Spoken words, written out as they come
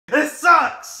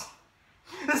sucks.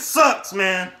 This sucks,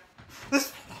 man.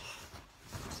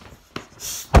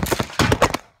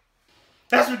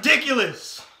 That's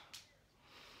ridiculous.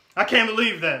 I can't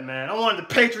believe that, man. I wanted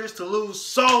the Patriots to lose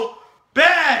so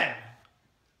bad.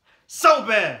 So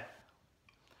bad.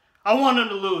 I want them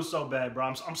to lose so bad, bro.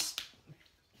 I'm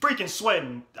freaking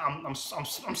sweating. I'm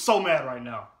so mad right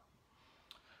now.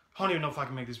 I don't even know if I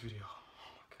can make this video. Oh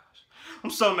my gosh. I'm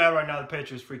so mad right now the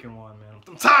Patriots freaking won, man.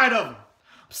 I'm tired of them.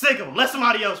 I'm sick of them. Let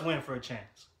somebody else win for a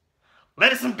chance.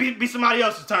 Let it be somebody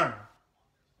else's turn.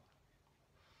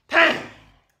 Dang.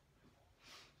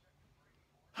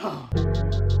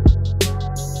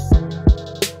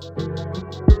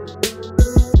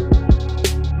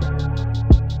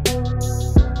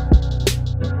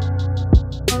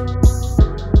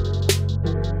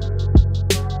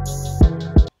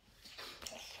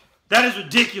 That is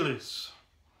ridiculous.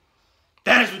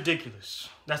 That is ridiculous.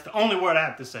 That's the only word I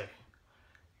have to say.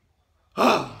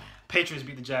 Oh, man. Patriots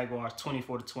beat the Jaguars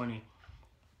 24-20. I'm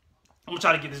gonna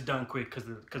try to get this done quick because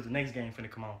the next game finna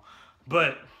come on.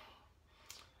 But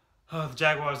the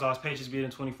Jaguars lost. Patriots beat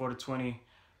them 24-20.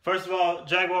 First of all,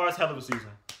 Jaguars, hell of a season.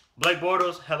 Blake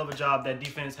Bortles, hell of a job. That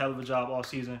defense, hell of a job all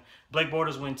season. Blake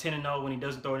Bortles went 10-0 when he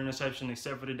doesn't throw an interception,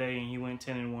 except for today, and he went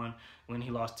 10-1 when he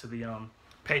lost to the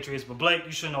Patriots. But Blake,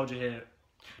 you shouldn't hold your head.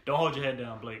 Don't hold your head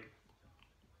down, Blake.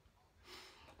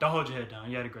 Don't hold your head down.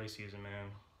 You had a great season, man.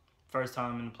 First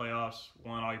time in the playoffs,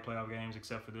 won all your playoff games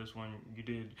except for this one. You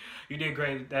did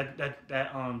great.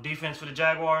 That defense for the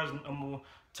Jaguars,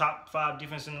 top 5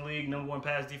 defense in the league, #1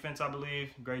 pass defense, I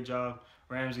believe. Great job.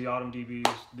 Ramsey, all them DBs,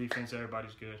 defense,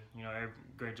 everybody's good. You know,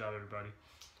 great job, everybody.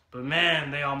 But,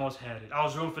 man, they almost had it. I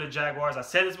was rooting for the Jaguars. I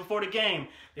said this before the game.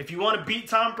 If you want to beat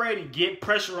Tom Brady, get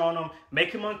pressure on him,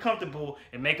 make him uncomfortable,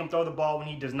 and make him throw the ball when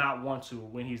he does not want to,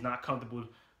 when he's not comfortable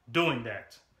doing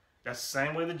that. That's the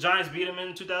same way the Giants beat him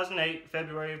in 2008,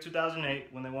 February of 2008,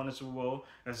 when they won the Super Bowl.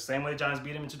 That's the same way the Giants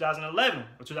beat him in 2011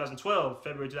 or 2012,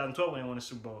 February 2012, when they won the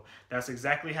Super Bowl. That's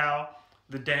exactly how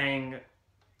the dang,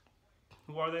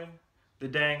 who are they? The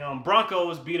dang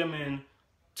Broncos beat him in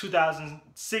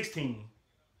 2016.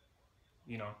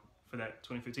 You know, for that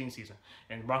 2015 season.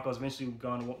 And the Broncos eventually were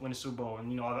going to win the Super Bowl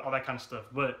and, you know, all that kind of stuff.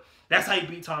 But that's how you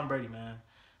beat Tom Brady, man.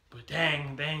 But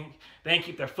dang, they ain't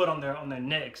keep their foot on their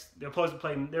necks. They're were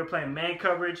playing man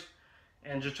coverage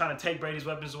and just trying to take Brady's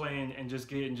weapons away and just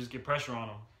get pressure on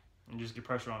him. And just get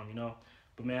pressure on him, you know.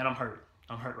 But man, I'm hurt.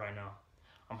 I'm hurt right now.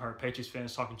 I'm hurt. Patriots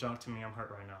fans talking junk to me. I'm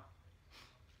hurt right now.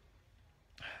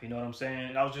 You know what I'm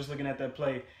saying? I was just looking at that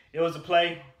play. It was a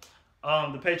play.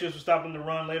 The Patriots were stopping the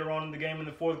run later on in the game in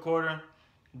the fourth quarter.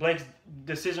 Blake's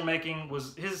decision-making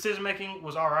was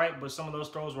all right, but some of those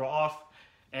throws were off.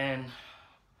 And,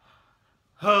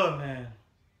 oh, man.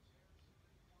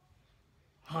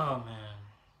 Oh, man.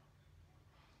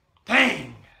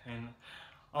 Dang. And,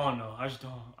 I don't know. I just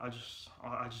don't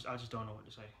know what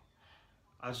to say.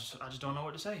 I just don't know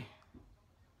what to say.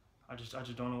 I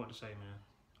just don't know what to say, man.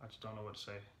 I just don't know what to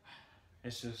say.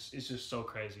 It's just so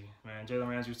crazy, man. Jalen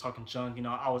Ramsey was talking junk. You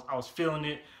know, I was feeling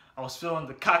it. I was feeling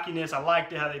the cockiness. I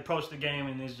liked it how they approached the game,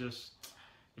 and it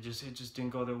just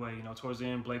didn't go their way. You know, towards the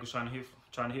end, Blake was trying to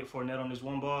hit Fournette on this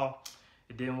one ball.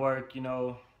 It didn't work. You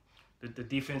know, the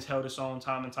defense held its own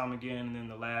time and time again, and then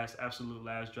the absolute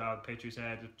last drive the Patriots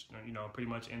had, you know, pretty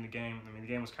much end the game. I mean, the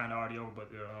game was kind of already over, but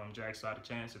the Jags still had a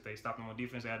chance if they stopped them on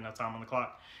defense. They had enough time on the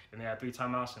clock, and they had 3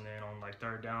 timeouts, and then on like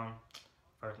 3rd down.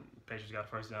 Patriots got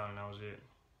 1st down, and that was it.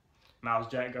 Miles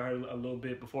Jack got hurt a little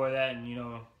bit before that, and, you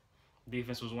know,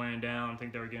 defense was weighing down. I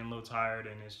think they were getting a little tired,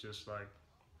 and it's just like,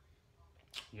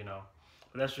 you know.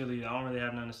 But that's really, I don't really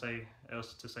have nothing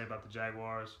else to say about the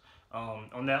Jaguars.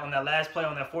 On that last play,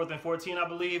 on that 4th and 14, I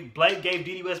believe, Blake gave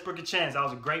D.D. Westbrook a chance. That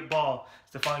was a great ball.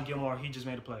 Stephon Gilmore, he just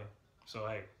made a play. So,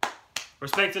 hey,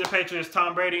 respect to the Patriots.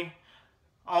 Tom Brady,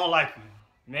 I don't like you.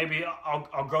 Maybe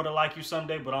I'll grow to like you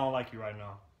someday, but I don't like you right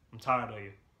now. I'm tired of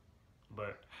you.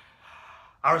 But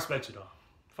I respect you, though.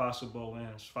 5 Super Bowl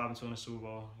wins, 5-2 in the Super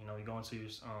Bowl. You know, you're going to your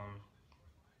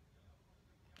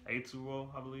 8th Super Bowl,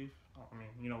 I believe. I mean,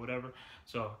 you know, whatever.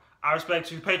 So I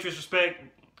respect you. Patriots respect.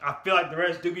 I feel like the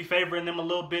rest do be favoring them a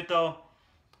little bit, though.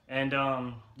 And,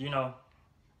 you know,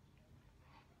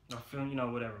 I feel, you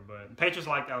know, whatever. But the Patriots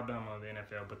like Alabama in the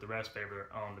NFL, but the rest favor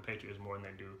the Patriots more than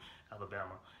they do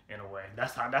Alabama in a way.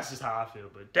 That's just how I feel.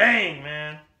 But dang,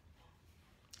 man.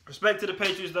 Respect to the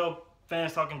Patriots, though.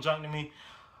 Fans talking junk to me.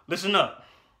 Listen up.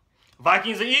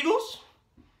 Vikings or Eagles?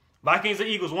 Vikings or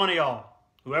Eagles, one of y'all.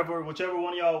 Whichever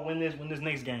one of y'all win this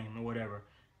next game or whatever.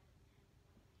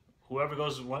 Whichever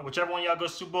one of y'all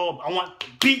goes to Super Bowl, I want to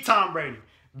beat Tom Brady.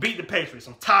 Beat the Patriots.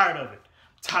 I'm tired of it.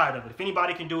 If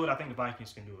anybody can do it, I think the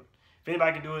Vikings can do it. If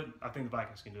anybody can do it, I think the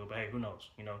Vikings can do it. But hey, who knows?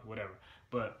 You know, whatever.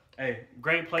 But hey,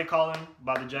 great play calling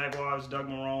by the Jaguars, Doug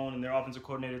Marrone and their offensive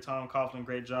coordinator Tom Coughlin.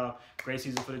 Great job. Great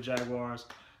season for the Jaguars.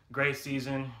 Great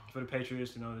season for the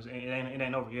Patriots. You know, it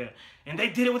ain't over yet. And they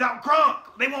did it without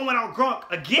Gronk. They won without Gronk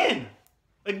again.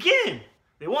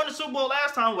 They won the Super Bowl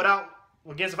last time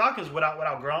against the Falcons without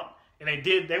Gronk. And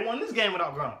they won this game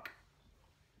without Gronk.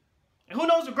 And who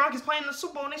knows if Gronk is playing in the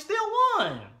Super Bowl and they still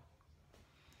won.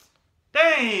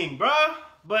 Dang, bruh.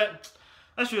 But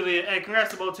that's really it. Hey,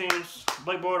 congrats to both teams.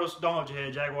 Blake Bortles, don't hold your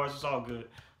head. Jaguars, it's all good.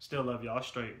 Still love y'all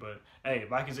straight. But hey,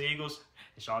 Vikings and Eagles,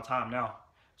 it's y'all time now.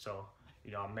 So,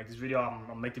 you know, I'm gonna make this video. I'm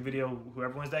gonna make the video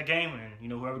whoever wins that game, and you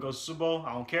know, whoever goes to the Super Bowl,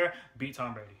 I don't care. Beat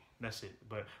Tom Brady. That's it.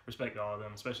 But respect to all of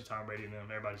them, especially Tom Brady and them.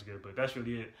 Everybody's good. But that's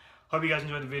really it. Hope you guys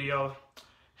enjoyed the video.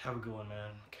 Have a good one,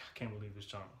 man. I can't believe this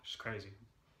jump. It's crazy.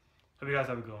 Hope you guys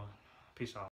have a good one. Peace out.